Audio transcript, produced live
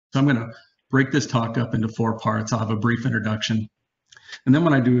So I'm going to break this talk up into 4 parts. I'll have a brief introduction. And then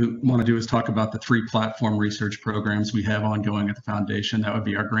what I want to do is talk about the 3 platform research programs we have ongoing at the Foundation. That would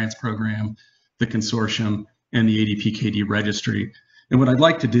be our grants program, the consortium, and the ADPKD registry. And what I'd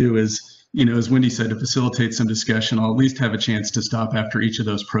like to do is, as Wendy said, to facilitate some discussion, I'll at least have a chance to stop after each of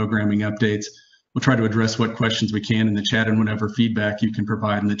those programming updates. We'll try to address what questions we can in the chat and whatever feedback you can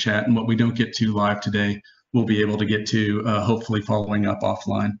provide in the chat. And what we don't get to live today, we'll be able to get to hopefully following up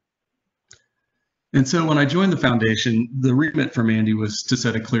offline. And so when I joined the Foundation, the remit for Mandy was to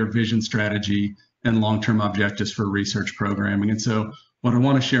set a clear vision, strategy, and long-term objectives for research programming. And so what I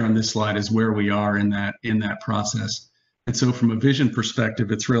want to share on this slide is where we are in that process. And so from a vision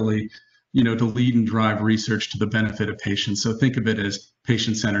perspective, it's really, to lead and drive research to the benefit of patients. So think of it as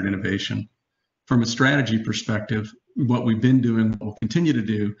patient-centered innovation. From a strategy perspective, what we've been doing, what we'll continue to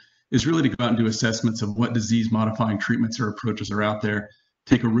do, is really to go out and do assessments of what disease-modifying treatments or approaches are out there,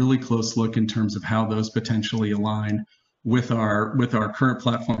 take a really close look in terms of how those potentially align with our current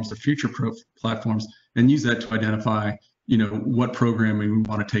platforms, the future platforms, and use that to identify, what programming we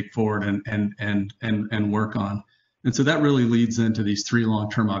want to take forward and work on. And so that really leads into these 3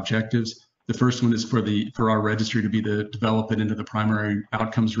 long-term objectives. The first one is for our registry to be to develop it into the primary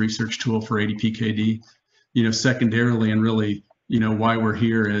outcomes research tool for ADPKD. Secondarily, and really, why we're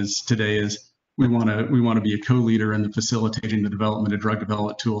here today is we want to be a co-leader in the facilitating the development of drug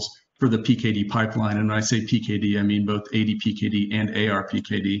development tools for the PKD pipeline. And when I say PKD, I mean both ADPKD and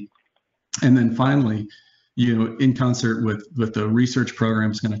ARPKD. And then finally, in concert with the research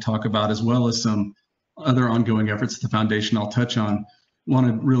programs going to talk about, as well as some other ongoing efforts at the Foundation I'll touch on, want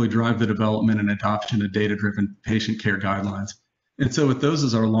to really drive the development and adoption of data-driven patient care guidelines. And so with those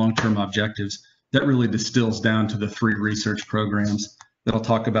as our long-term objectives, that really distills down to the 3 research programs that I'll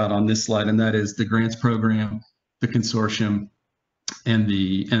talk about on this slide, and that is the grants program, the consortium, and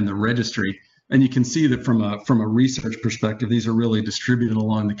the registry. And you can see that from a research perspective, these are really distributed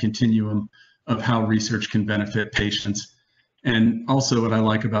along the continuum of how research can benefit patients. And also what I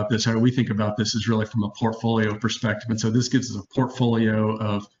like about this, how we think about this, is really from a portfolio perspective. And so this gives us a portfolio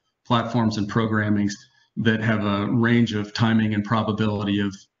of platforms and programmings that have a range of time and probability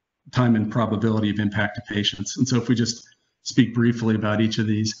of impact to patients. And so if we just speak briefly about each of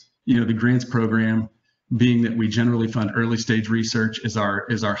these, the grants program, being that we generally fund early stage research, is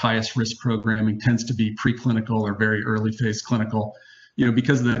our highest risk programming, tends to be preclinical or very early phase clinical,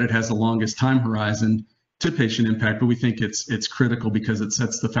 because of that it has the longest time horizon to patient impact, but we think it's critical because it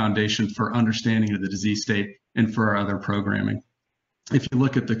sets the foundation for understanding of the disease state and for our other programming. If you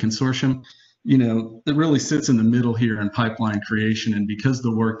look at the consortium, it really sits in the middle here in pipeline creation, and because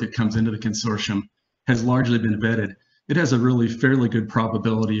the work that comes into the consortium has largely been vetted, it has a really fairly good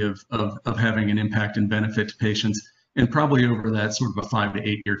probability of having an impact and benefit to patients, and probably over that sort of a 5 to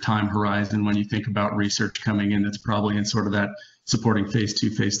 8 year time horizon. When you think about research coming in, that's probably in sort of that supporting phase 2,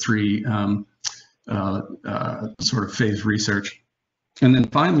 phase 3 sort of phase research. And then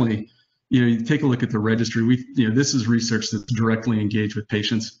finally, you take a look at the registry. This is research that's directly engaged with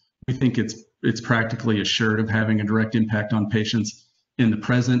patients. We think it's practically assured of having a direct impact on patients. In the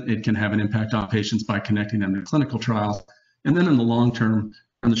present, it can have an impact on patients by connecting them to clinical trials. And then in the long term,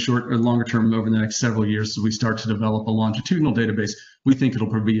 in the short or longer term, over the next several years, as we start to develop a longitudinal database, we think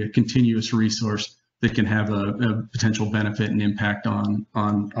it'll be a continuous resource that can have a potential benefit and impact on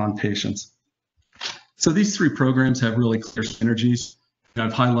patients. So these 3 programs have really clear synergies.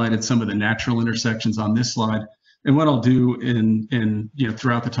 I've highlighted some of the natural intersections on this slide. And what I'll do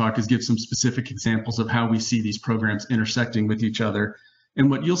throughout the talk is give some specific examples of how we see these programs intersecting with each other. And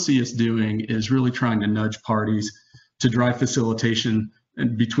what you'll see us doing is really trying to nudge parties to drive facilitation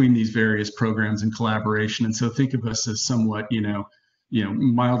between these various programs and collaboration. And so think of us as somewhat,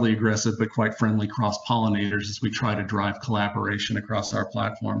 mildly aggressive but quite friendly cross-pollinators as we try to drive collaboration across our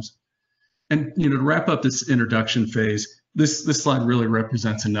platforms. And to wrap up this introduction phase, this slide really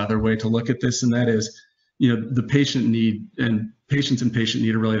represents another way to look at this, and that is, the patient need, and patients and patient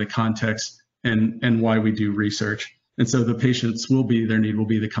need are really the context and why we do research. And so the patients their need will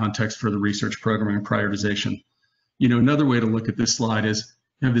be the context for the research programming and prioritization. Another way to look at this slide is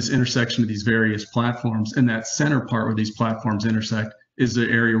you have this intersection of these various platforms, and that center part where these platforms intersect is the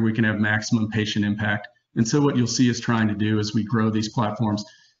area where we can have maximum patient impact. And so what you'll see us trying to do as we grow these platforms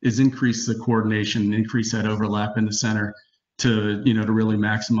is increase the coordination and increase that overlap in the center to really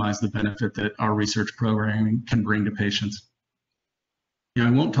maximize the benefit that our research programming can bring to patients. I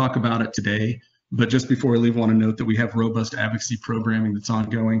won't talk about it today, but just before I leave, I want to note that we have robust advocacy programming that's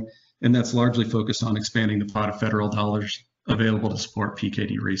ongoing, and that's largely focused on expanding the pot of federal dollars available to support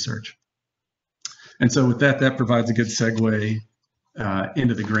PKD research. And so with that, that provides a good segue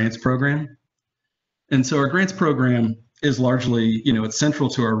into the grants program. And so our grants program is largely, it's central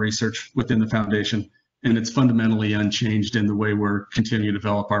to our research within the foundation, and it's fundamentally unchanged in the way we're continuing to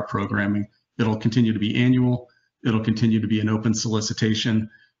develop our programming. It'll continue to be annual. It'll continue to be an open solicitation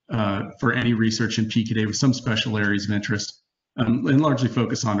for any research in PKD with some special areas of interest, and largely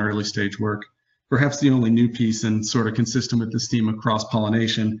focus on early stage work. Perhaps the only new piece, and sort of consistent with this theme of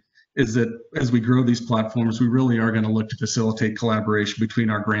cross-pollination, is that as we grow these platforms, we really are going to look to facilitate collaboration between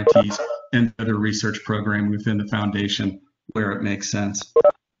our grantees and other research programming within the foundation where it makes sense.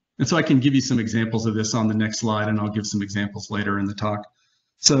 And so I can give you some examples of this on the next slide, and I'll give some examples later in the talk.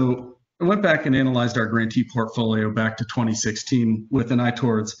 So I went back and analyzed our grantee portfolio back to 2016 with an eye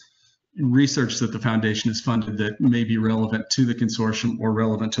towards research that the foundation has funded that may be relevant to the consortium or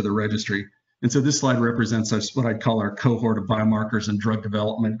relevant to the registry. And so this slide represents what I'd call our cohort of biomarkers and drug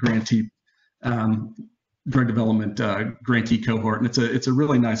development grantee cohort, and it's a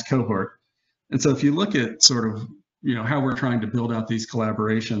really nice cohort. And so if you look at sort of how we're trying to build out these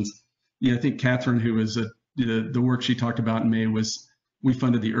collaborations, I think Catherine, who was the work she talked about in May, we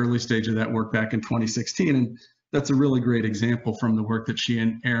funded the early stage of that work back in 2016, and that's a really great example from the work that she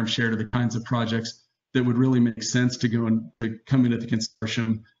and Aram shared of the kinds of projects that would really make sense to go and come into the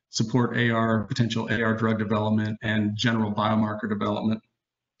consortium, support potential AR drug development and general biomarker development.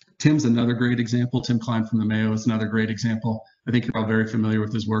 Tim's another great example. Tim Klein from the Mayo is another great example. I think you're all very familiar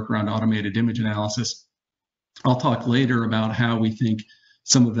with his work around automated image analysis. I'll talk later about how we think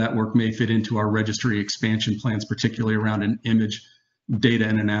some of that work may fit into our registry expansion plans, particularly around an image data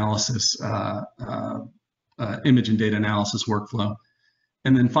and analysis, workflow.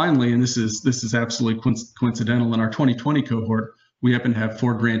 And then finally, and this is absolutely coincidental, in our 2020 cohort, we happen to have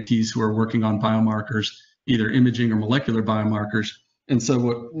 4 grantees who are working on biomarkers, either imaging or molecular biomarkers. And so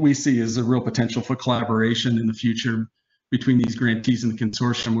what we see is a real potential for collaboration in the future between these grantees and the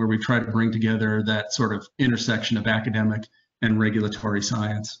consortium, where we try to bring together that sort of intersection of academic and regulatory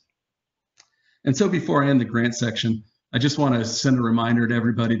science. And so before I end the grant section, I just want to send a reminder to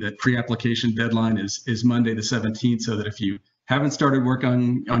everybody that pre-application deadline is Monday the 17th, so that if you haven't started work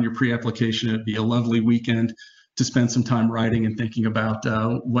on your pre-application, it'd be a lovely weekend to spend some time writing and thinking about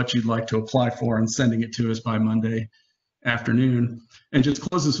what you'd like to apply for and sending it to us by Monday afternoon. And just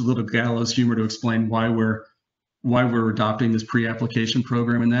close this with a little gallows humor to explain why we're adopting this pre-application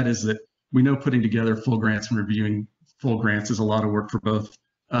program, and that is that we know putting together full grants and reviewing full grants is a lot of work for both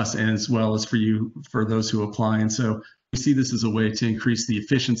us and as well as for those who apply. And so we see this as a way to increase the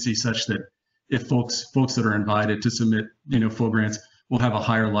efficiency, such that if folks that are invited to submit full grants will have a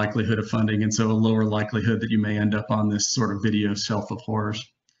higher likelihood of funding, and so a lower likelihood that you may end up on this sort of video shelf of horrors.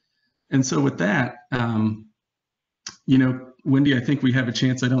 And so with that, Wendy, I think we have a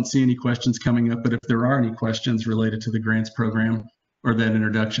chance. I don't see any questions coming up, but if there are any questions related to the grants program or that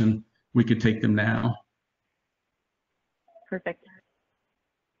introduction, we could take them now. Perfect.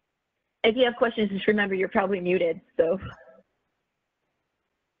 If you have questions, just remember you're probably muted, so.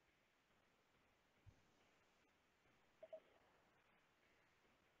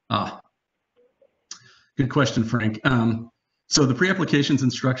 Good question, Frank. So the pre-applications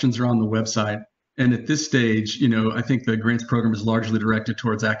instructions are on the website. And at this stage, I think the grants program is largely directed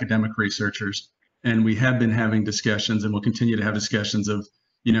towards academic researchers. And we have been having discussions, and we'll continue to have discussions of,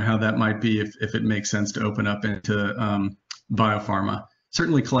 how that might be if it makes sense to open up into biopharma.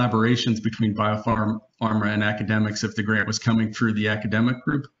 Certainly collaborations between biopharma and academics, if the grant was coming through the academic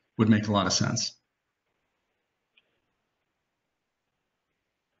group, would make a lot of sense.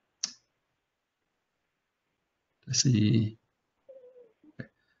 I see.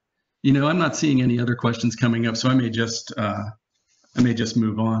 I'm not seeing any other questions coming up, so I may just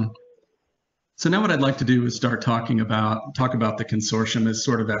move on. So now what I'd like to do is start talk about the consortium as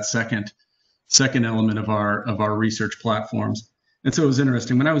sort of that second element of our research platforms. And so it was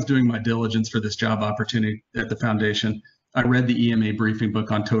interesting, when I was doing my diligence for this job opportunity at the foundation, I read the EMA briefing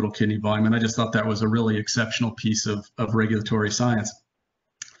book on total kidney volume, and I just thought that was a really exceptional piece of regulatory science.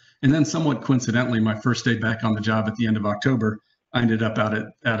 And then somewhat coincidentally, my first day back on the job at the end of October, I ended up out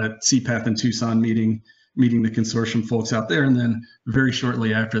at c-path in Tucson meeting the consortium folks out there. And then very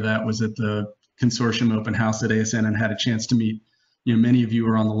shortly after that was at the consortium open house at ASN, and had a chance to meet, many of you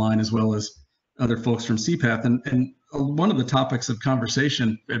are on the line as well as other folks from c-path. And one of the topics of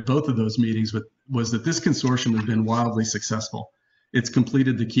conversation at both of those meetings was that this consortium has been wildly successful. It's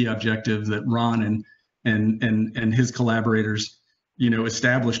completed the key objectives that Ron and his collaborators,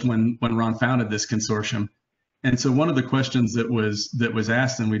 established when Ron founded this consortium. And so one of the questions that was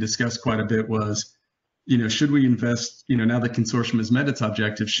asked, and we discussed quite a bit, was, should we invest, now the consortium has met its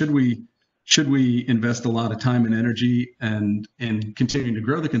objectives, should we should we invest a lot of time and energy and in continuing to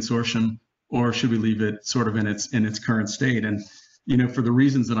grow the consortium, or should we leave it sort of in its current state? And for the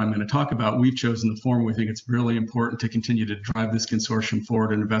reasons that I'm going to talk about, we've chosen the form. We think it's really important to continue to drive this consortium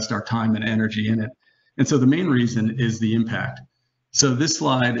forward and invest our time and energy in it. And so the main reason is the impact. So this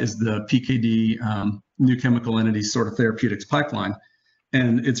slide is the PKD new chemical entities sort of therapeutics pipeline.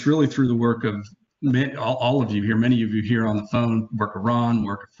 And it's really through the work of all of you here, many of you here on the phone, work of Ron,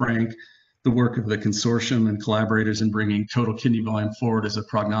 work of Frank, the work of the consortium and collaborators in bringing total kidney volume forward as a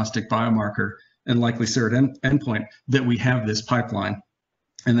prognostic biomarker and likely surrogate endpoint, that we have this pipeline.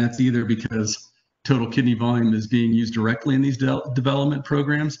 And that's either because total kidney volume is being used directly in these development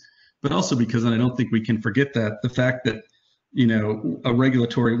programs, but also because, and I don't think we can forget that, the fact that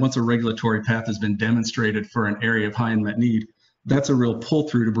once a regulatory path has been demonstrated for an area of high unmet need, that's a real pull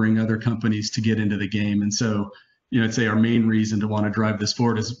through to bring other companies to get into the game. And so, I'd say our main reason to want to drive this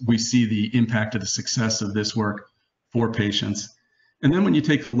forward is we see the impact of the success of this work for patients. And then when you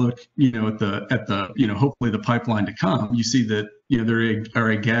take a look, at the hopefully the pipeline to come, you see that, there are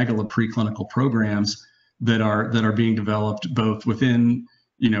a gaggle of preclinical programs that are being developed both within,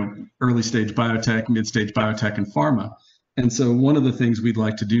 early stage biotech, mid stage biotech, and pharma. And so one of the things we'd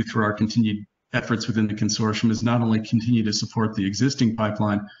like to do through our continued efforts within the consortium is not only continue to support the existing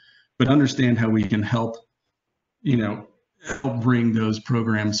pipeline, but understand how we can help bring those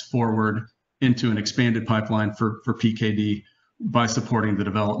programs forward into an expanded pipeline for PKD by supporting the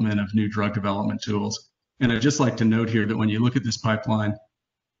development of new drug development tools. And I'd just like to note here that when you look at this pipeline,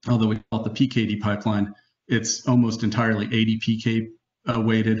 although we call it the PKD pipeline, it's almost entirely ADPK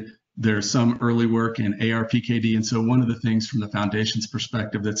weighted. There's some early work in ARPKD. And so one of the things from the foundation's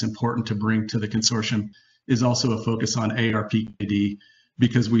perspective that's important to bring to the consortium is also a focus on ARPKD,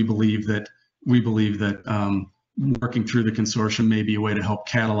 because we believe that working through the consortium may be a way to help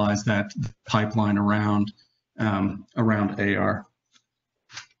catalyze that pipeline around AR.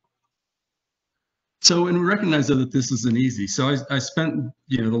 So, and we recognize that this isn't easy. So I spent,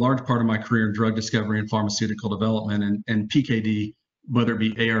 the large part of my career in drug discovery and pharmaceutical development, and PKD, whether it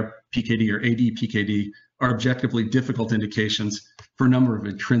be ARPKD or ADPKD, are objectively difficult indications for a number of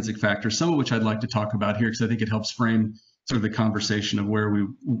intrinsic factors, some of which I'd like to talk about here because I think it helps frame sort of the conversation of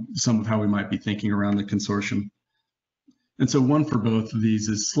some of how we might be thinking around the consortium. And so one for both of these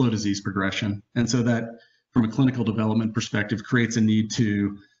is slow disease progression. And so that, from a clinical development perspective, creates a need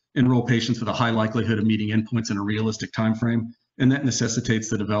to enroll patients with a high likelihood of meeting endpoints in a realistic time frame. And that necessitates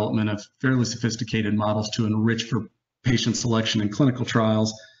the development of fairly sophisticated models to enrich for patient selection in clinical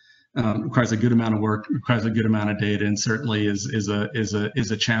trials. Requires a good amount of work, requires a good amount of data, and certainly is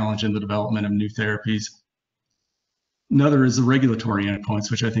a challenge in the development of new therapies. Another is the regulatory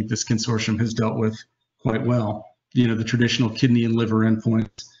endpoints, which I think this consortium has dealt with quite well. The traditional kidney and liver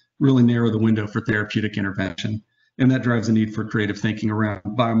endpoints really narrow the window for therapeutic intervention. And that drives a need for creative thinking around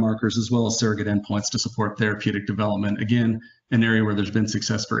biomarkers as well as surrogate endpoints to support therapeutic development. Again, an area where there's been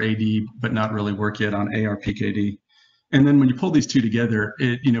success for AD, but not really work yet on ARPKD. And then when you pull these two together,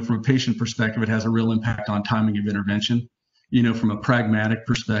 from a patient perspective, it has a real impact on timing of intervention. From a pragmatic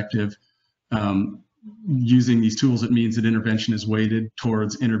perspective, using these tools, it means that intervention is weighted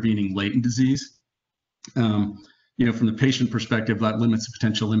towards intervening late in disease. From the patient perspective, that limits the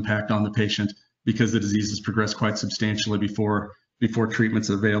potential impact on the patient because the disease has progressed quite substantially before treatments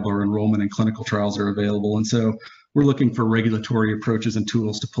are available or enrollment in clinical trials are available. And so we're looking for regulatory approaches and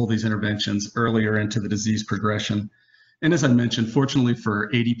tools to pull these interventions earlier into the disease progression. And as I mentioned, fortunately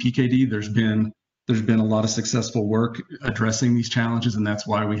for ADPKD, there's been a lot of successful work addressing these challenges, and that's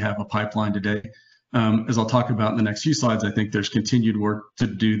why we have a pipeline today. As I'll talk about in the next few slides, I think there's continued work to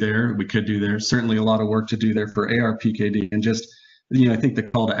do there. We could do there. Certainly a lot of work to do there for ARPKD. And just, I think the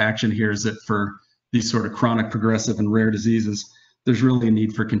call to action here is that for these sort of chronic, progressive, and rare diseases, there's really a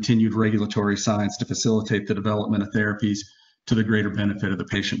need for continued regulatory science to facilitate the development of therapies to the greater benefit of the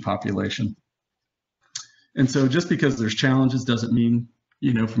patient population. And so just because there's challenges doesn't mean,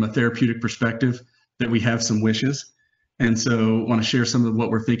 from a therapeutic perspective, that we have some wishes. And so I want to share some of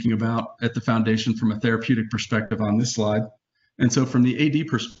what we're thinking about at the foundation from a therapeutic perspective on this slide. And so from the AD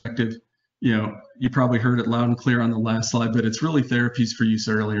perspective, you probably heard it loud and clear on the last slide, but it's really therapies for use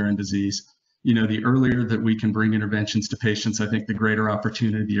earlier in disease. The earlier that we can bring interventions to patients, I think the greater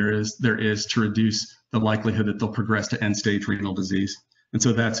opportunity there is to reduce the likelihood that they'll progress to end-stage renal disease. And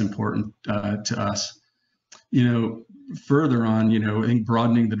so that's important to us. Further on, I think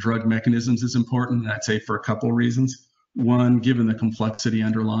broadening the drug mechanisms is important, and I'd say for a couple of reasons. One, given the complexity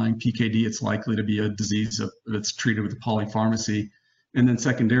underlying PKD, it's likely to be a disease that's treated with polypharmacy. And then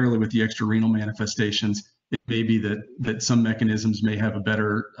secondarily, with the extrarenal manifestations, It may be that some mechanisms may have a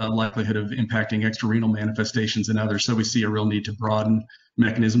better likelihood of impacting extrarenal manifestations than others. So we see a real need to broaden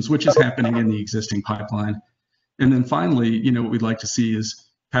mechanisms, which is happening in the existing pipeline. And then finally, what we'd like to see is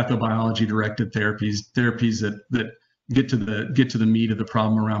pathobiology-directed therapies that get to the meat of the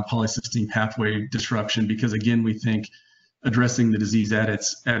problem around polycystic pathway disruption, because again, we think addressing the disease at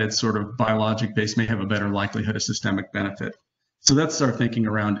its sort of biologic base may have a better likelihood of systemic benefit. So that's our thinking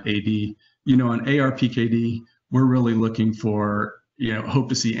around AD. On ARPKD, we're really looking for, hope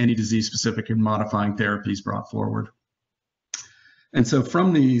to see any disease-specific and modifying therapies brought forward. And so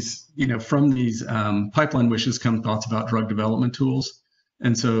from these pipeline wishes come thoughts about drug development tools.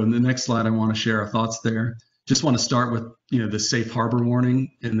 And so in the next slide, I want to share our thoughts there. Just want to start with, the safe harbor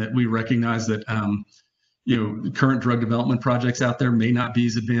warning, in that we recognize that, current drug development projects out there may not be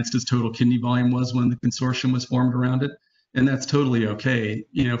as advanced as total kidney volume was when the consortium was formed around it. And that's totally okay.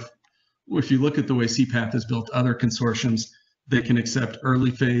 If you look at the way c-path has built other consortiums, they can accept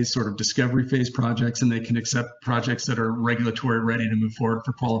early phase, sort of discovery phase projects, and they can accept projects that are regulatory ready to move forward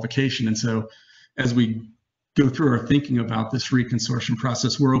for qualification. And so as we go through our thinking about this reconsortium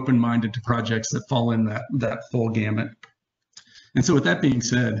process, we're open-minded to projects that fall in that full gamut. And so with that being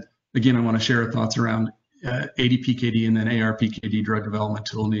said, again, I want to share our thoughts around ADPKD and then ARPKD drug development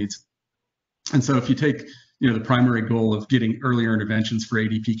tool needs. And so if you take the primary goal of getting earlier interventions for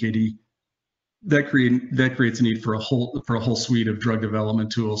ADPKD, that creates a need for a whole suite of drug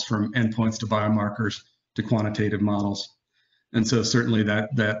development tools, from endpoints to biomarkers to quantitative models. And so certainly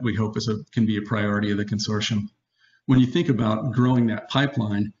that we hope can be a priority of the consortium. When you think about growing that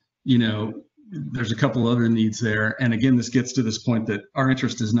pipeline, there's a couple other needs there. And again, this gets to this point that our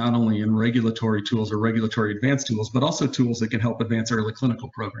interest is not only in regulatory tools or regulatory advanced tools, but also tools that can help advance early clinical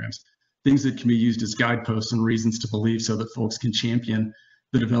programs, things that can be used as guideposts and reasons to believe, so that folks can champion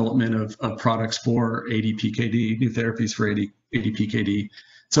the development of products for ADPKD, new therapies for ADPKD.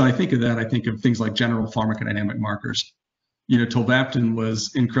 So I think of that, I think of things like general pharmacodynamic markers. Tolvaptan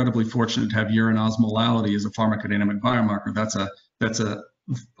was incredibly fortunate to have urine osmolality as a pharmacodynamic biomarker. That's a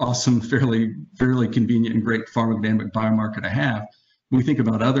awesome, fairly convenient and great pharmacodynamic biomarker to have. When we think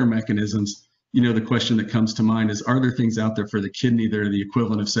about other mechanisms, the question that comes to mind is, are there things out there for the kidney that are the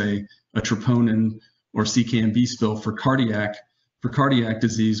equivalent of, say, a troponin or CKMB spill for cardiac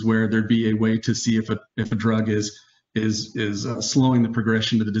disease, where there'd be a way to see if a drug is slowing the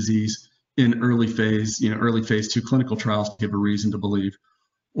progression of the disease in early phase 2 clinical trials to give a reason to believe?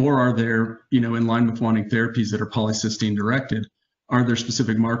 Or are there, in line with wanting therapies that are polycystin directed, are there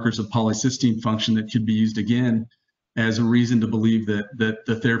specific markers of polycystin function that could be used again as a reason to believe that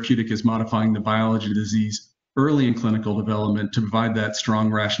the therapeutic is modifying the biology of the disease early in clinical development, to provide that strong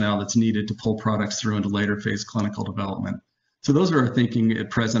rationale that's needed to pull products through into later phase clinical development? So those are our thinking at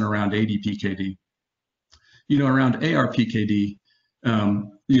present around ADPKD. Around ARPKD,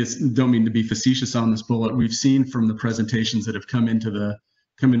 yes, don't mean to be facetious on this bullet. We've seen from the presentations that have come into the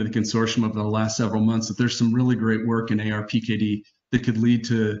consortium over the last several months that there's some really great work in ARPKD that could lead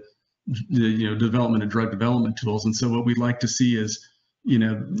to the development of drug development tools. And so what we'd like to see is,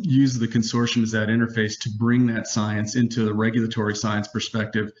 use the consortium as that interface to bring that science into the regulatory science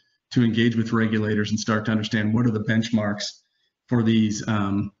perspective, to engage with regulators and start to understand what are the benchmarks for these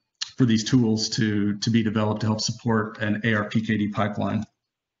tools to be developed to help support an ARPKD pipeline.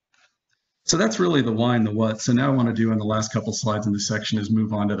 So that's really the why and the what. So now I want to do in the last couple slides in this section is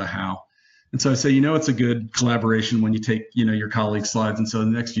move on to the how. And so I say, it's a good collaboration when you take, your colleagues' slides. And so the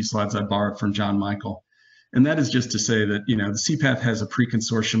next few slides I borrowed from John Michael. And that is just to say that, the c-path has a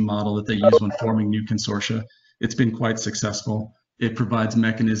pre-consortium model that they use when forming new consortia. It's been quite successful. It provides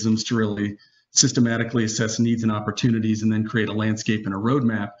mechanisms to really systematically assess needs and opportunities, and then create a landscape and a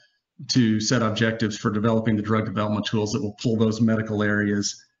roadmap to set objectives for developing the drug development tools that will pull those medical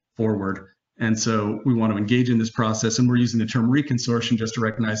areas forward. And so we want to engage in this process, and we're using the term reconsortium just to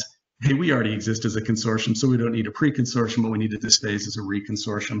recognize, hey, we already exist as a consortium, so we don't need a pre-consortium, but we need at this phase as a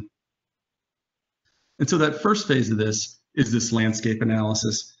reconsortium. And so that first phase of this is this landscape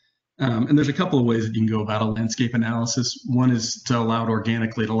analysis. And there's a couple of ways that you can go about a landscape analysis. One is to allow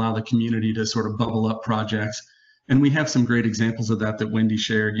the community to sort of bubble up projects. And we have some great examples of that Wendy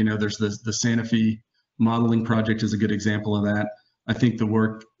shared. There's the Sanofi modeling project is a good example of that. I think the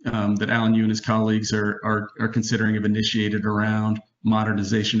work that Alan Yu and his colleagues are considering have initiated around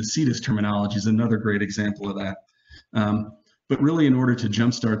modernization of CETUS terminology is another great example of that. But really, in order to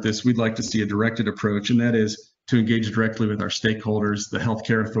jumpstart this, we'd like to see a directed approach, and that is to engage directly with our stakeholders, the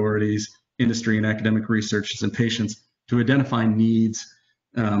healthcare authorities, industry and academic researchers, and patients to identify needs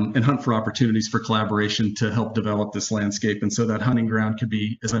and hunt for opportunities for collaboration to help develop this landscape. And so that hunting ground could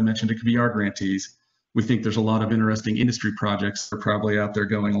be, as I mentioned, it could be our grantees, We think there's a lot of interesting industry projects that are probably out there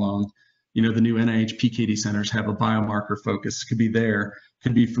going along. You know, the new NIH PKD centers have a biomarker focus. Could be there,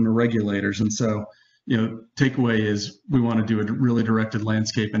 could be from the regulators. And so, you know, takeaway is we want to do a really directed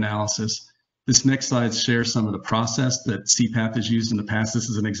landscape analysis. This next slide shares some of the process that c-path has used in the past. This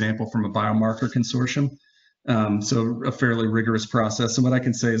is an example from a biomarker consortium. So a fairly rigorous process. And what I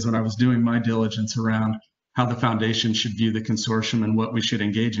can say is when I was doing my diligence around how the foundation should view the consortium and what we should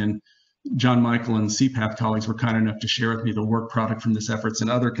engage in, John Michael and c-path colleagues were kind enough to share with me the work product from this efforts in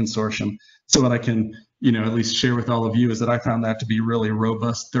other consortium. So what I can, you know, at least share with all of you is that I found that to be really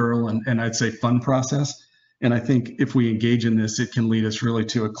robust, thorough, and I'd say fun process. And I think if we engage in this, it can lead us really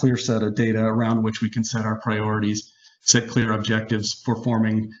to a clear set of data around which we can set our priorities, set clear objectives for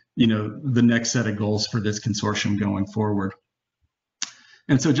forming, you know, the next set of goals for this consortium going forward.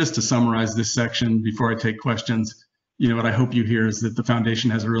 And so just to summarize this section before I take questions, you know, what I hope you hear is that the foundation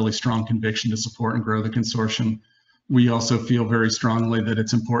has a really strong conviction to support and grow the consortium. We also feel very strongly that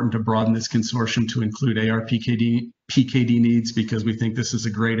it's important to broaden this consortium to include AR-PKD needs, because we think this is a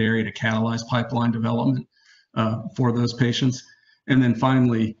great area to catalyze pipeline development for those patients. And then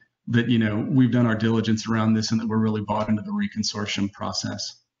finally, that, you know, we've done our diligence around this and that we're really bought into the reconsortium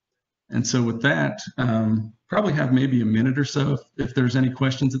process. And so with that, probably have maybe a minute or so if there's any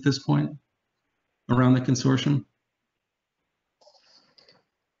questions at this point around the consortium.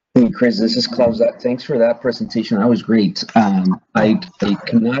 Hey, Chris, this is Klaus. Thanks for that presentation. That was great. I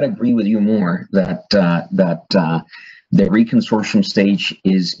cannot agree with you more that the reconsortium stage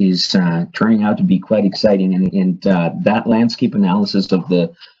is turning out to be quite exciting, and that landscape analysis of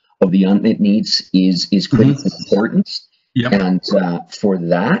the unmet needs is critically important. Yep. And for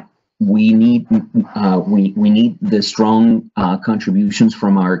that, we need the strong contributions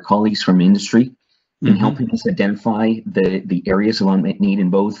from our colleagues from industry in helping us identify the areas of unmet need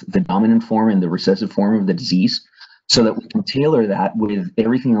in both the dominant form and the recessive form of the disease, so that we can tailor that with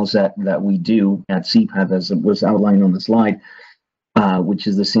everything else that we do at c-path, as was outlined on the slide, which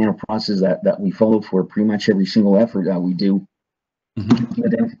is the standard process that we follow for pretty much every single effort that we do.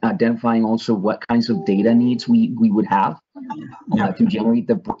 Identifying also what kinds of data needs we would have to generate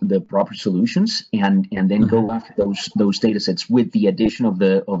the proper solutions, and then go after those data sets with the addition of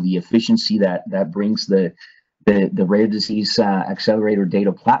the efficiency that brings the rare disease accelerator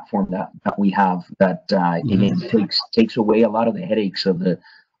data platform that we have, that again takes away a lot of the headaches of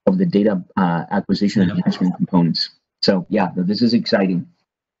the data acquisition and management components. So yeah, this is exciting.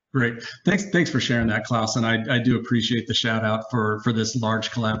 Great. Thanks for sharing that, Klaus. And I do appreciate the shout out for this large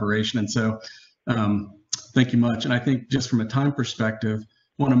collaboration. And so thank you much. And I think just from a time perspective,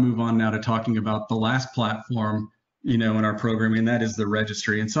 I want to move on now to talking about the last platform, you know, in our programming, and that is the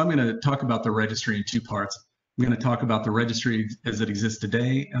registry. And so I'm going to talk about the registry in two parts. I'm going to talk about the registry as it exists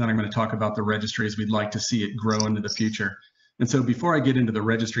today, and then I'm going to talk about the registry as we'd like to see it grow into the future. And so before I get into the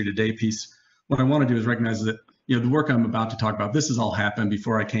registry today piece, what I want to do is recognize that, you know, the work I'm about to talk about, this has all happened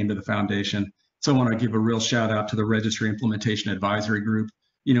before I came to the foundation. So I want to give a real shout out to the Registry Implementation Advisory Group,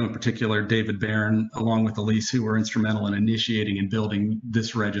 you know, in particular, David Barron, along with Elise, who were instrumental in initiating and building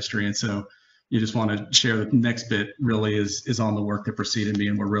this registry. And so you just want to share the next bit really is on the work that preceded me,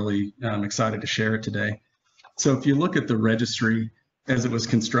 and we're really excited to share it today. So if you look at the registry as it was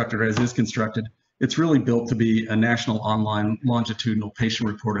constructed, or as is constructed, it's really built to be a national online longitudinal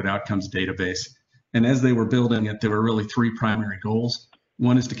patient-reported outcomes database. And as they were building it, there were really three primary goals.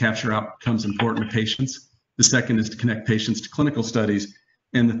 One is to capture outcomes important to patients. The second is to connect patients to clinical studies.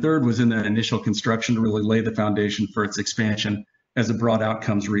 And the third was in that initial construction to really lay the foundation for its expansion as a broad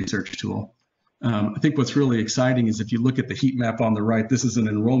outcomes research tool. I think what's really exciting is if you look at the heat map on the right, this is an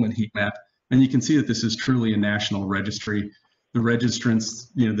enrollment heat map, and you can see that this is truly a national registry. The registrants,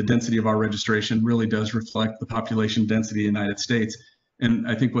 you know, the density of our registration really does reflect the population density of the United States. And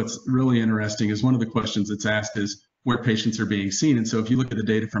I think what's really interesting is one of the questions that's asked is where patients are being seen. And so if you look at the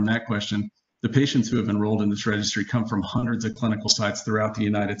data from that question, the patients who have enrolled in this registry come from hundreds of clinical sites throughout the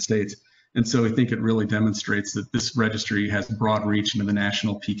United States. And so I think it really demonstrates that this registry has broad reach into the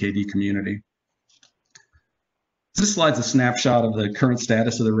national PKD community. This slide's a snapshot of the current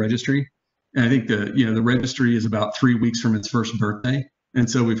status of the registry. And I think the registry is about 3 weeks from its first birthday. And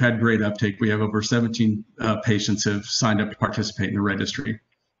so we've had great uptake. We have over 17 patients have signed up to participate in the registry.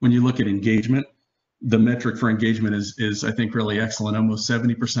 When you look at engagement, the metric for engagement is I think, really excellent. Almost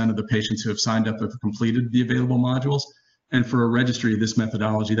 70% of the patients who have signed up have completed the available modules. And for a registry of this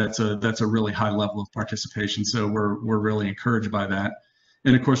methodology, that's a really high level of participation. So we're really encouraged by that.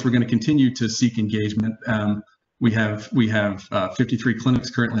 And of course, we're going to continue to seek engagement. We have 53 clinics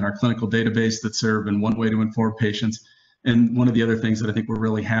currently in our clinical database that serve in one way to inform patients. And one of the other things that I think we're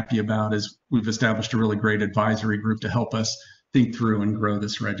really happy about is we've established a really great advisory group to help us think through and grow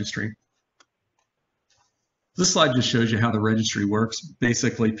this registry. This slide just shows you how the registry works.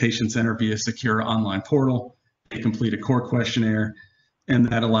 Basically, patients enter via a secure online portal, they complete a core questionnaire, and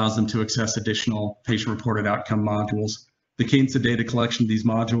that allows them to access additional patient-reported outcome modules. The cadence of data collection of these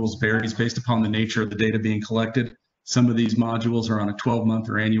modules varies based upon the nature of the data being collected. Some of these modules are on a 12-month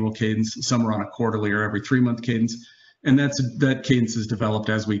or annual cadence, some are on a quarterly or every 3-month cadence. And that cadence is developed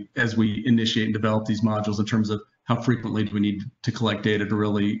as we initiate and develop these modules in terms of how frequently do we need to collect data to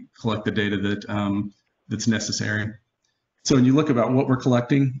really collect the data that that's necessary. So when you look about what we're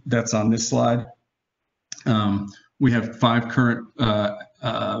collecting, that's on this slide. We have 5 current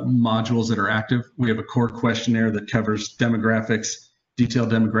modules that are active. We have a core questionnaire that covers demographics,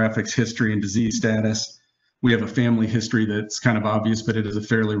 detailed demographics, history, and disease status. We have a family history that's kind of obvious, but it is a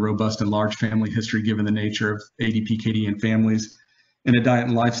fairly robust and large family history given the nature of AD-PKD and families. And a diet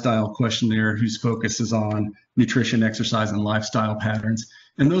and lifestyle questionnaire whose focus is on nutrition, exercise, and lifestyle patterns.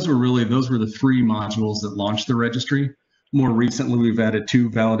 And those were the 3 modules that launched the registry. More recently, we've added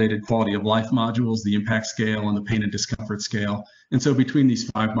 2 validated quality of life modules, the impact scale and the pain and discomfort scale. And so between these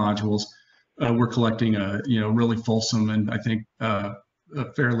 5 modules, we're collecting a really fulsome and I think a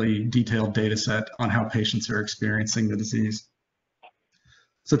fairly detailed data set on how patients are experiencing the disease.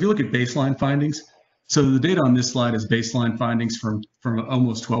 So if you look at baseline findings, so the data on this slide is baseline findings from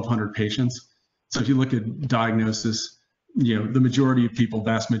almost 1,200 patients. So if you look at diagnosis, the majority of people,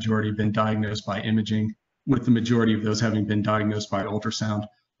 vast majority, have been diagnosed by imaging, with the majority of those having been diagnosed by ultrasound.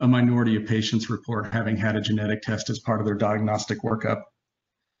 A minority of patients report having had a genetic test as part of their diagnostic workup.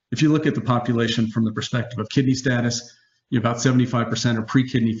 If you look at the population from the perspective of kidney status, about 75% are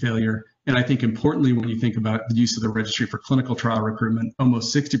pre-kidney failure. And I think importantly, when you think about the use of the registry for clinical trial recruitment,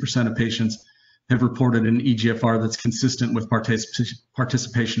 almost 60% of patients have reported an EGFR that's consistent with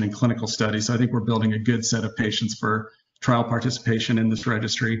participation in clinical studies. So I think we're building a good set of patients for trial participation in this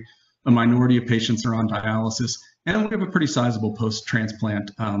registry. A minority of patients are on dialysis, and we have a pretty sizable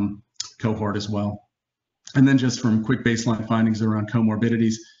post-transplant cohort as well. And then just from quick baseline findings around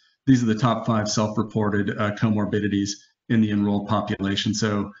comorbidities, these are the top 5 self-reported comorbidities in the enrolled population.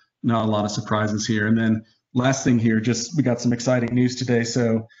 So not a lot of surprises here. And then last thing here, we got some exciting news today.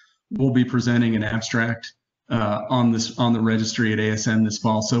 So we'll be presenting an abstract on the registry at ASN this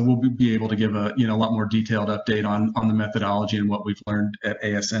fall. So we'll be able to give a lot more detailed update on the methodology and what we've learned at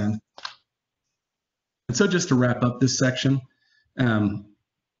ASN. And so just to wrap up this section, we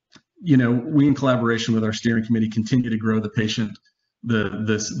in collaboration with our steering committee continue to grow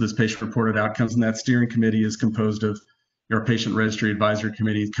this patient-reported outcomes, and that steering committee is composed of our patient registry advisory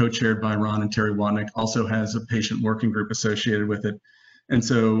committee, co-chaired by Ron and Terry Watnick, also has a patient working group associated with it. And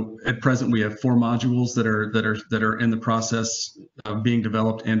so at present, we have 4 modules that are in the process of being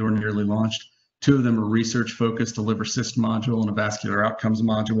developed and or nearly launched. 2 of them are research-focused, a liver cyst module and a vascular outcomes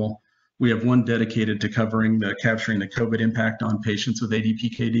module. We have 1 dedicated to capturing the COVID impact on patients with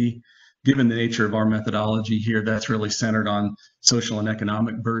AD-PKD. Given the nature of our methodology here, that's really centered on social and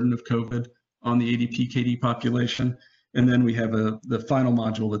economic burden of COVID on the AD-PKD population. And then we have the final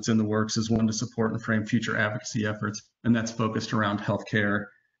module that's in the works is one to support and frame future advocacy efforts, and that's focused around healthcare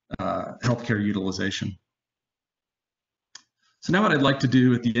utilization. So now what I'd like to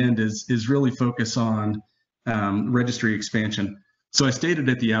do at the end is really focus on registry expansion. So I stated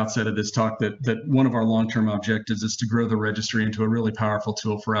at the outset of this talk that one of our long-term objectives is to grow the registry into a really powerful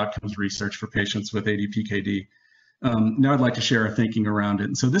tool for outcomes research for patients with AD-PKD. Now I'd like to share our thinking around it.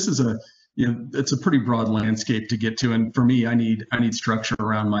 And so this is it's a pretty broad landscape to get to, and for me, I need structure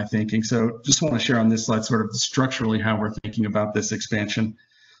around my thinking. So just want to share on this slide sort of structurally how we're thinking about this expansion.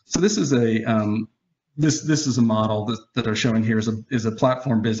 So this is a model that I'm showing here is a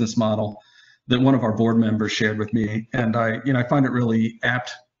platform business model that one of our board members shared with me, and I find it really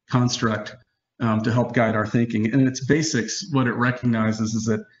apt construct to help guide our thinking. And in its basics, what it recognizes is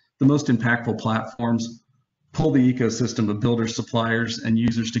that the most impactful platforms pull the ecosystem of builders, suppliers, and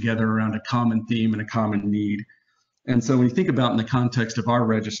users together around a common theme and a common need. And so when you think about in the context of our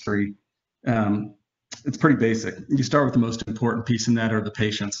registry, it's pretty basic. You start with the most important piece, and that are the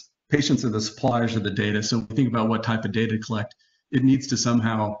patients. Patients are the suppliers of the data. So when you think about what type of data to collect, it needs to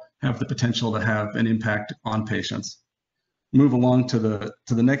somehow have the potential to have an impact on patients. Move along to the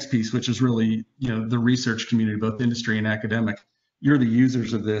next piece, which is really the research community, both industry and academic. You're the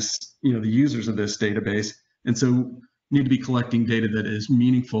users of this, this database. And so you need to be collecting data that is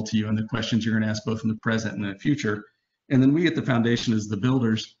meaningful to you and the questions you're going to ask both in the present and the future. And then we at the foundation as the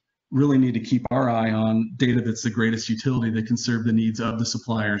builders really need to keep our eye on data that's the greatest utility that can serve the needs of the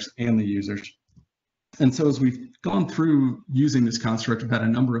suppliers and the users. And so as we've gone through using this construct, we've had a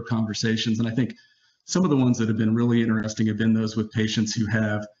number of conversations, and I think some of the ones that have been really interesting have been those with patients who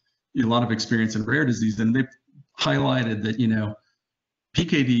have a lot of experience in rare disease, and they've highlighted that,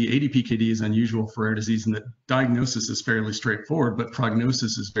 PKD, ADPKD is unusual for rare disease, and that diagnosis is fairly straightforward, but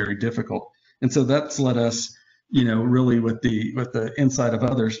prognosis is very difficult. And so that's led us, really with the insight of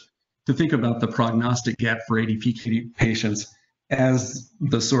others, to think about the prognostic gap for ADPKD patients as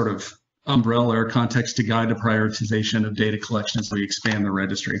the sort of umbrella or context to guide the prioritization of data collection as we expand the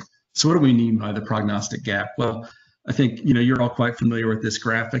registry. So what do we mean by the prognostic gap? Well, I think, you're all quite familiar with this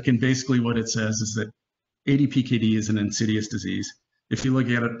graphic, and basically what it says is that ADPKD is an insidious disease. If you look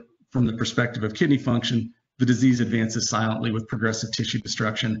at it from the perspective of kidney function, the disease advances silently with progressive tissue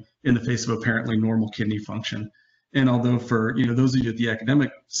destruction in the face of apparently normal kidney function. And although for those of you at the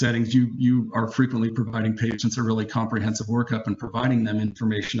academic settings, you are frequently providing patients a really comprehensive workup and providing them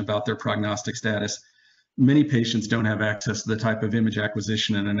information about their prognostic status, many patients don't have access to the type of image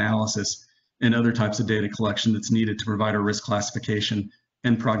acquisition and analysis and other types of data collection that's needed to provide a risk classification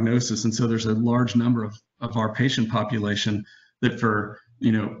and prognosis. And so there's a large number of our patient population that for,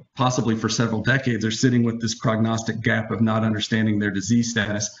 possibly for several decades are sitting with this prognostic gap of not understanding their disease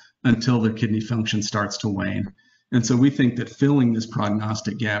status until their kidney function starts to wane. And so we think that filling this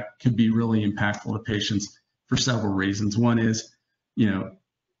prognostic gap could be really impactful to patients for several reasons. One is,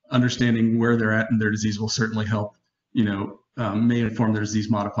 understanding where they're at in their disease will certainly help, may inform their disease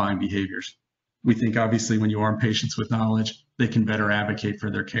modifying behaviors. We think obviously when you arm patients with knowledge, they can better advocate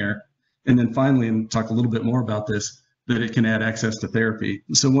for their care. And then finally, and talk a little bit more about this, that it can add access to therapy.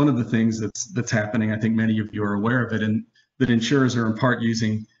 So one of the things that's happening, I think many of you are aware of it, and that insurers are in part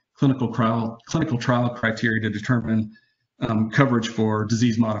using clinical trial criteria to determine coverage for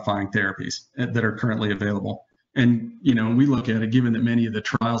disease-modifying therapies that are currently available. And we look at it, given that many of the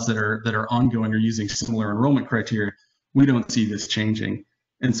trials that are ongoing are using similar enrollment criteria, we don't see this changing.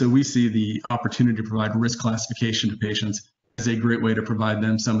 And so we see the opportunity to provide risk classification to patients as a great way to provide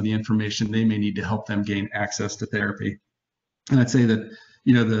them some of the information they may need to help them gain access to therapy. And I'd say that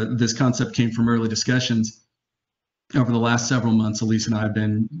this concept came from early discussions. Over the last several months, Elise and I have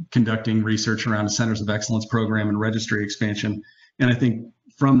been conducting research around a Centers of Excellence program and registry expansion. And I think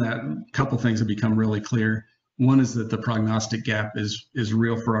from that, a couple things have become really clear. One is that the prognostic gap is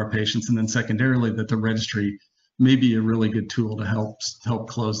real for our patients. And then secondarily, that the registry may be a really good tool to help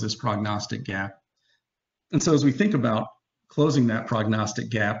close this prognostic gap. And so as we think about closing that prognostic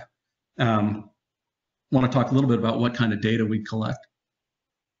gap, I want to talk a little bit about what kind of data we collect.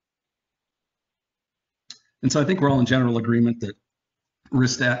 And so I think we're all in general agreement that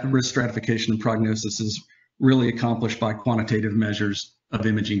risk stratification and prognosis is really accomplished by quantitative measures of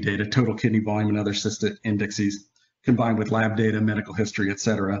imaging data, total kidney volume and other cyst indexes, combined with lab data, medical history, et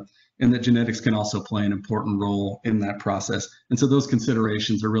cetera, and that genetics can also play an important role in that process. And so those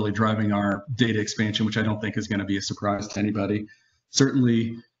considerations are really driving our data expansion, which I don't think is going to be a surprise to anybody.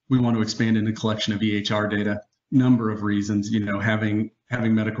 Certainly, we want to expand into collection of EHR data. Number of reasons, having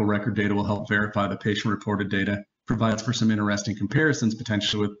medical record data will help verify the patient-reported data, provides for some interesting comparisons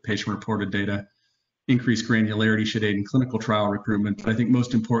potentially with patient-reported data. Increased granularity should aid in clinical trial recruitment. But I think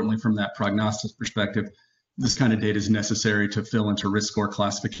most importantly, from that prognostic perspective, this kind of data is necessary to fill into risk score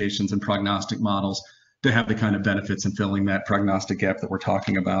classifications and prognostic models to have the kind of benefits in filling that prognostic gap that we're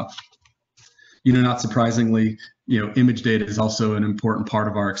talking about. Not surprisingly, image data is also an important part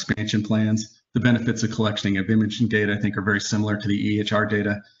of our expansion plans. The benefits of collecting of imaging data, I think, are very similar to the EHR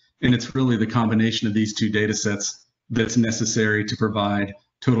data. And it's really the combination of these two data sets that's necessary to provide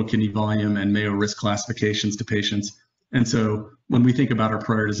total kidney volume and Mayo risk classifications to patients. And so when we think about our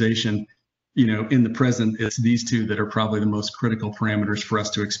prioritization, in the present, it's these two that are probably the most critical parameters for us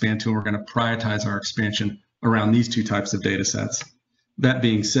to expand to. And we're going to prioritize our expansion around these two types of data sets. That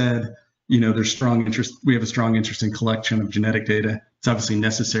being said, there's strong interest. We have a strong interest in collection of genetic data. It's obviously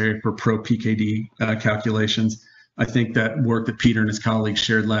necessary for pro-PKD calculations. I think that work that Peter and his colleagues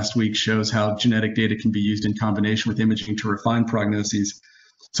shared last week shows how genetic data can be used in combination with imaging to refine prognoses.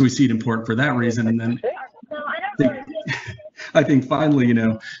 So we see it important for that reason. And then I think finally,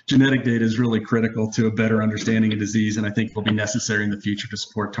 genetic data is really critical to a better understanding of disease, and I think will be necessary in the future to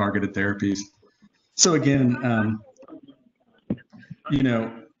support targeted therapies. So again,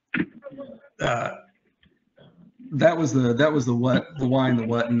 that was the what, the why, and the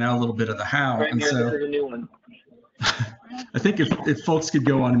what, and now a little bit of the how. Right, and so a new one. I think if folks could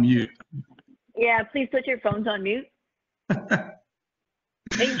go on mute. Yeah, please put your phones on mute.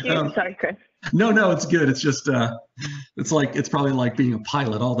 Thank you. Sorry, Chris. No, it's good. It's just, it's probably like being a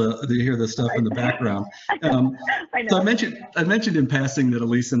pilot. You hear the stuff in the background. I know. So I mentioned in passing that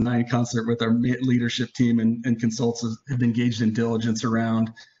Elise and I, in concert with our leadership team and consultants, have engaged in diligence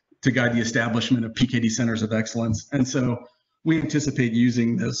around to guide the establishment of PKD centers of excellence. And so we anticipate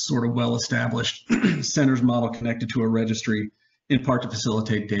using this sort of well-established centers model connected to a registry in part to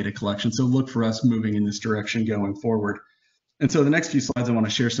facilitate data collection. So look for us moving in this direction going forward. And so the next few slides, I want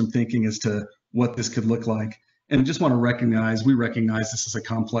to share some thinking as to what this could look like. And I just want to we recognize this is a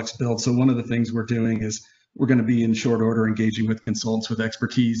complex build. So one of the things we're doing is we're going to be in short order engaging with consultants with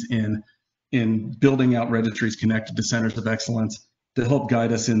expertise in building out registries connected to centers of excellence to help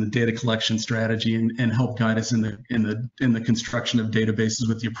guide us in the data collection strategy and help guide us in the construction of databases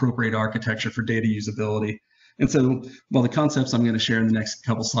with the appropriate architecture for data usability. And so while the concepts I'm going to share in the next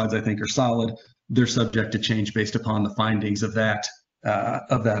couple slides I think are solid, they're subject to change based upon the findings of that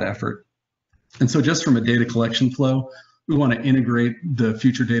effort. And so just from a data collection flow, we want to integrate the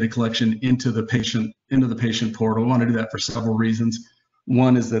future data collection into the patient portal. We want to do that for several reasons.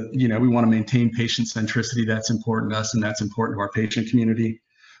 One is that, we want to maintain patient centricity. That's important to us, and that's important to our patient community.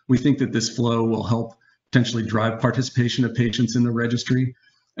 We think that this flow will help potentially drive participation of patients in the registry.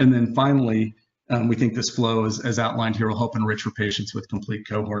 And then finally, we think this flow, as outlined here, will help enrich for patients with complete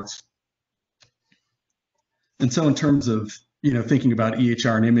cohorts. And so in terms of, thinking about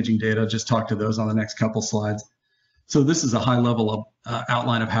EHR and imaging data, just talk to those on the next couple slides. So this is a high level of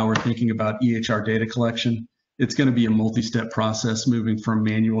outline of how we're thinking about EHR data collection. It's going to be a multi-step process moving from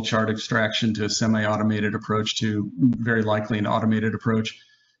manual chart extraction to a semi-automated approach to very likely an automated approach.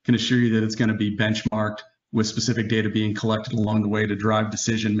 Can assure you that it's going to be benchmarked with specific data being collected along the way to drive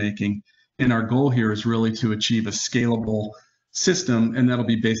decision making. And our goal here is really to achieve a scalable system, and that'll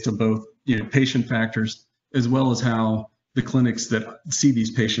be based on both patient factors as well as how the clinics that see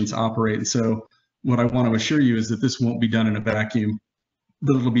these patients operate. And so what I want to assure you is that this won't be done in a vacuum,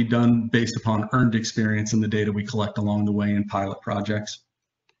 but it'll be done based upon earned experience and the data we collect along the way in pilot projects.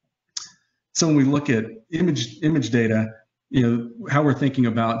 So when we look at image data, how we're thinking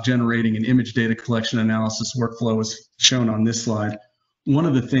about generating an image data collection analysis workflow is shown on this slide. One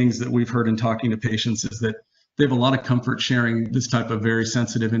of the things that we've heard in talking to patients is that they have a lot of comfort sharing this type of very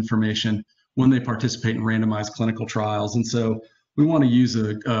sensitive information when they participate in randomized clinical trials. And so we want to use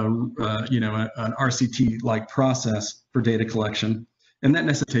an RCT-like process for data collection. And that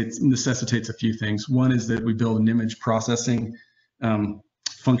necessitates a few things. One is that we build an image processing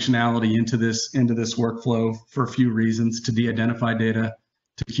functionality into this workflow for a few reasons: to de-identify data,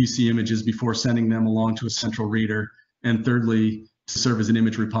 to QC images before sending them along to a central reader, and thirdly, to serve as an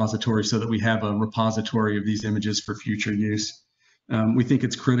image repository so that we have a repository of these images for future use. We think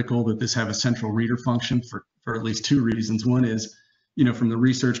it's critical that this have a central reader function for at least two reasons. One is, from the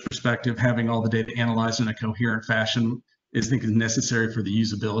research perspective, having all the data analyzed in a coherent fashion is necessary for the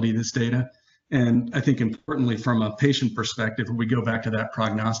usability of this data. And I think importantly, from a patient perspective, when we go back to that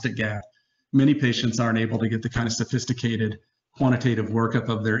prognostic gap, many patients aren't able to get the kind of sophisticated quantitative workup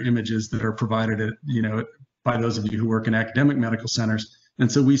of their images that are provided by those of you who work in academic medical centers.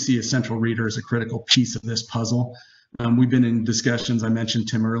 And so we see a central reader as a critical piece of this puzzle. We've been in discussions, I mentioned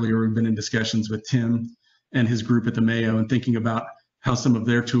Tim earlier, we've been in discussions with Tim and his group at the Mayo and thinking about how some of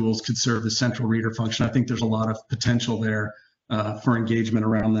their tools could serve as central reader function. I think there's a lot of potential there for engagement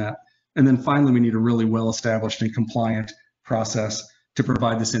around that. And then finally, we need a really well-established and compliant process to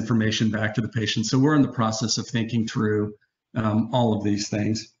provide this information back to the patient. So we're in the process of thinking through all of these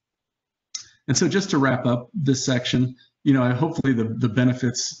things. And so just to wrap up this section, hopefully the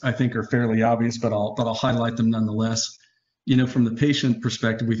benefits I think are fairly obvious, but I'll highlight them nonetheless. From the patient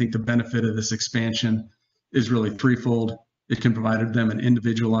perspective, we think the benefit of this expansion is really threefold. It can provide them an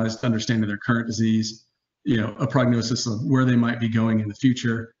individualized understanding of their current disease, a prognosis of where they might be going in the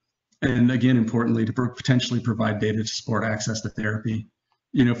future, and again, importantly, to potentially provide data to support access to therapy.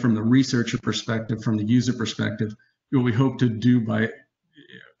 From the researcher perspective, from the user perspective, what we hope to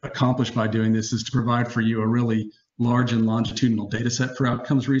accomplish by doing this is to provide for you a really large and longitudinal data set for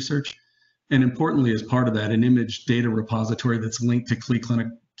outcomes research. And importantly, as part of that, an image data repository that's linked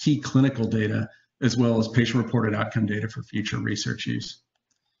to key clinical data, as well as patient-reported outcome data for future research use.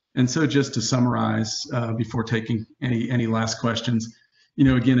 And so just to summarize, before taking any last questions,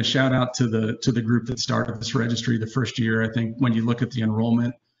 again, a shout out to the group that started this registry the first year. I think when you look at the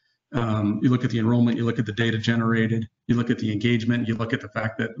enrollment, you look at the data generated, you look at the engagement, you look at the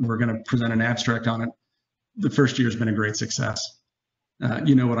fact that we're going to present an abstract on it. The first year has been a great success.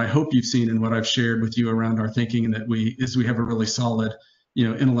 What I hope you've seen and what I've shared with you around our thinking, and that we have a really solid,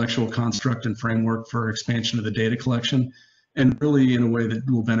 intellectual construct and framework for expansion of the data collection. and really in a way that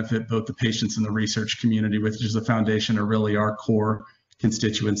will benefit both the patients and the research community, which is the foundation, are really our core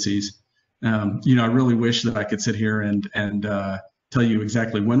constituencies. You know, I really wish that I could sit here and tell you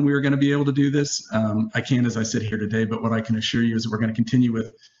exactly when we are going to be able to do this. I can't as I sit here today, but what I can assure you is that we're going to continue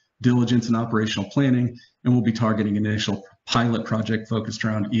with diligence and operational planning, and we'll be targeting an initial pilot project focused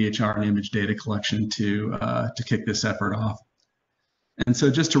around EHR and image data collection to kick this effort off. And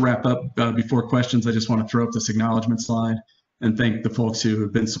so just to wrap up, before questions, I just want to throw up this acknowledgement slide and thank the folks who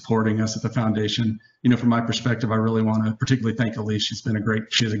have been supporting us at the foundation. You know, from my perspective, I really want to particularly thank Elise. She's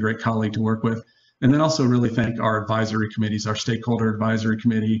a great colleague to work with. And then also really thank our advisory committees, our stakeholder advisory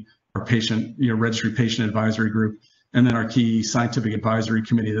committee, our patient, registry patient advisory group, and then our key scientific advisory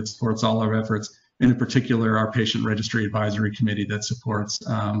committee that supports all our efforts, and in particular, our patient registry advisory committee that supports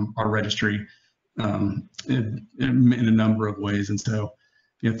our registry in a number of ways. And so,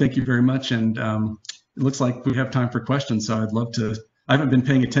 thank you very much. And it looks like we have time for questions. So I'd love to, I haven't been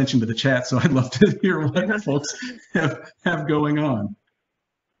paying attention to the chat, so I'd love to hear what folks have going on.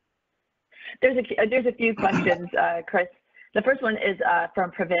 There's a few questions, Chris. The first one is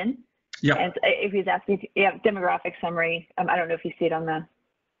from Pravin. Yeah. And if he's asking, demographic summary. I don't know if you see it on the.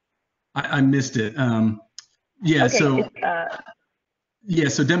 I missed it. Yeah. Okay, so.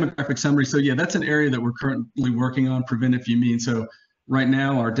 So demographic summary. So yeah, that's an area that we're currently working on. Prevent if you mean. So right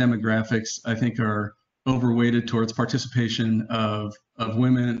now our demographics, I think, are overweighted towards participation of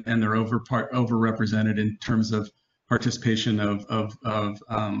women, and they're overrepresented in terms of participation of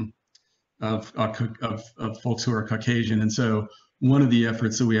folks who are Caucasian. And so one of the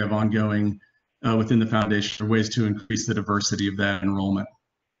efforts that we have ongoing within the foundation are ways to increase the diversity of that enrollment.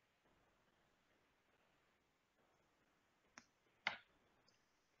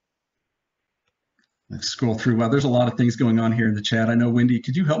 Let's scroll through. Wow, there's a lot of things going on here in the chat. I know, Wendy,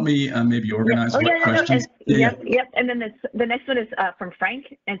 could you help me maybe organize questions? Yep. And then the next one is from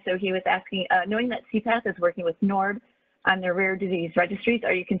Frank. And so he was asking, knowing that c-path is working with NORD on their rare disease registries,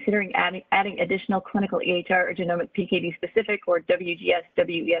 are you considering adding additional clinical EHR or genomic PKD specific or WGS,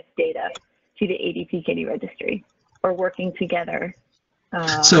 WES data to the AD-PKD registry, or working together? No,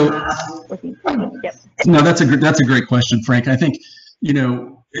 that's a great question, Frank. I think,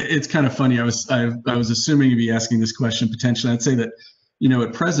 it's kind of funny. I was assuming you'd be asking this question potentially. I'd say that,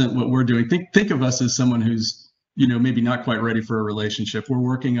 at present, what we're doing, think of us as someone who's, maybe not quite ready for a relationship. We're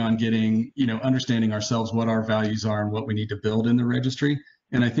working on getting, understanding ourselves, what our values are and what we need to build in the registry.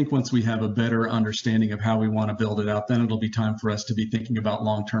 And I think once we have a better understanding of how we want to build it out, then it'll be time for us to be thinking about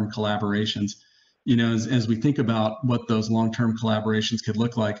long-term collaborations. As we think about what those long-term collaborations could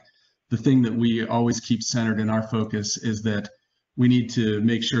look like, the thing that we always keep centered in our focus is that we need to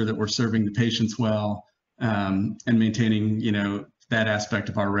make sure that we're serving the patients well, and maintaining, that aspect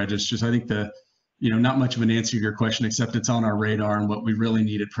of our registers. I think not much of an answer to your question, except it's on our radar, and what we really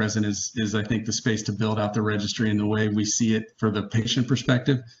need at present is I think the space to build out the registry in the way we see it for the patient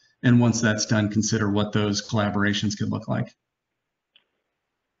perspective. And once that's done, consider what those collaborations could look like.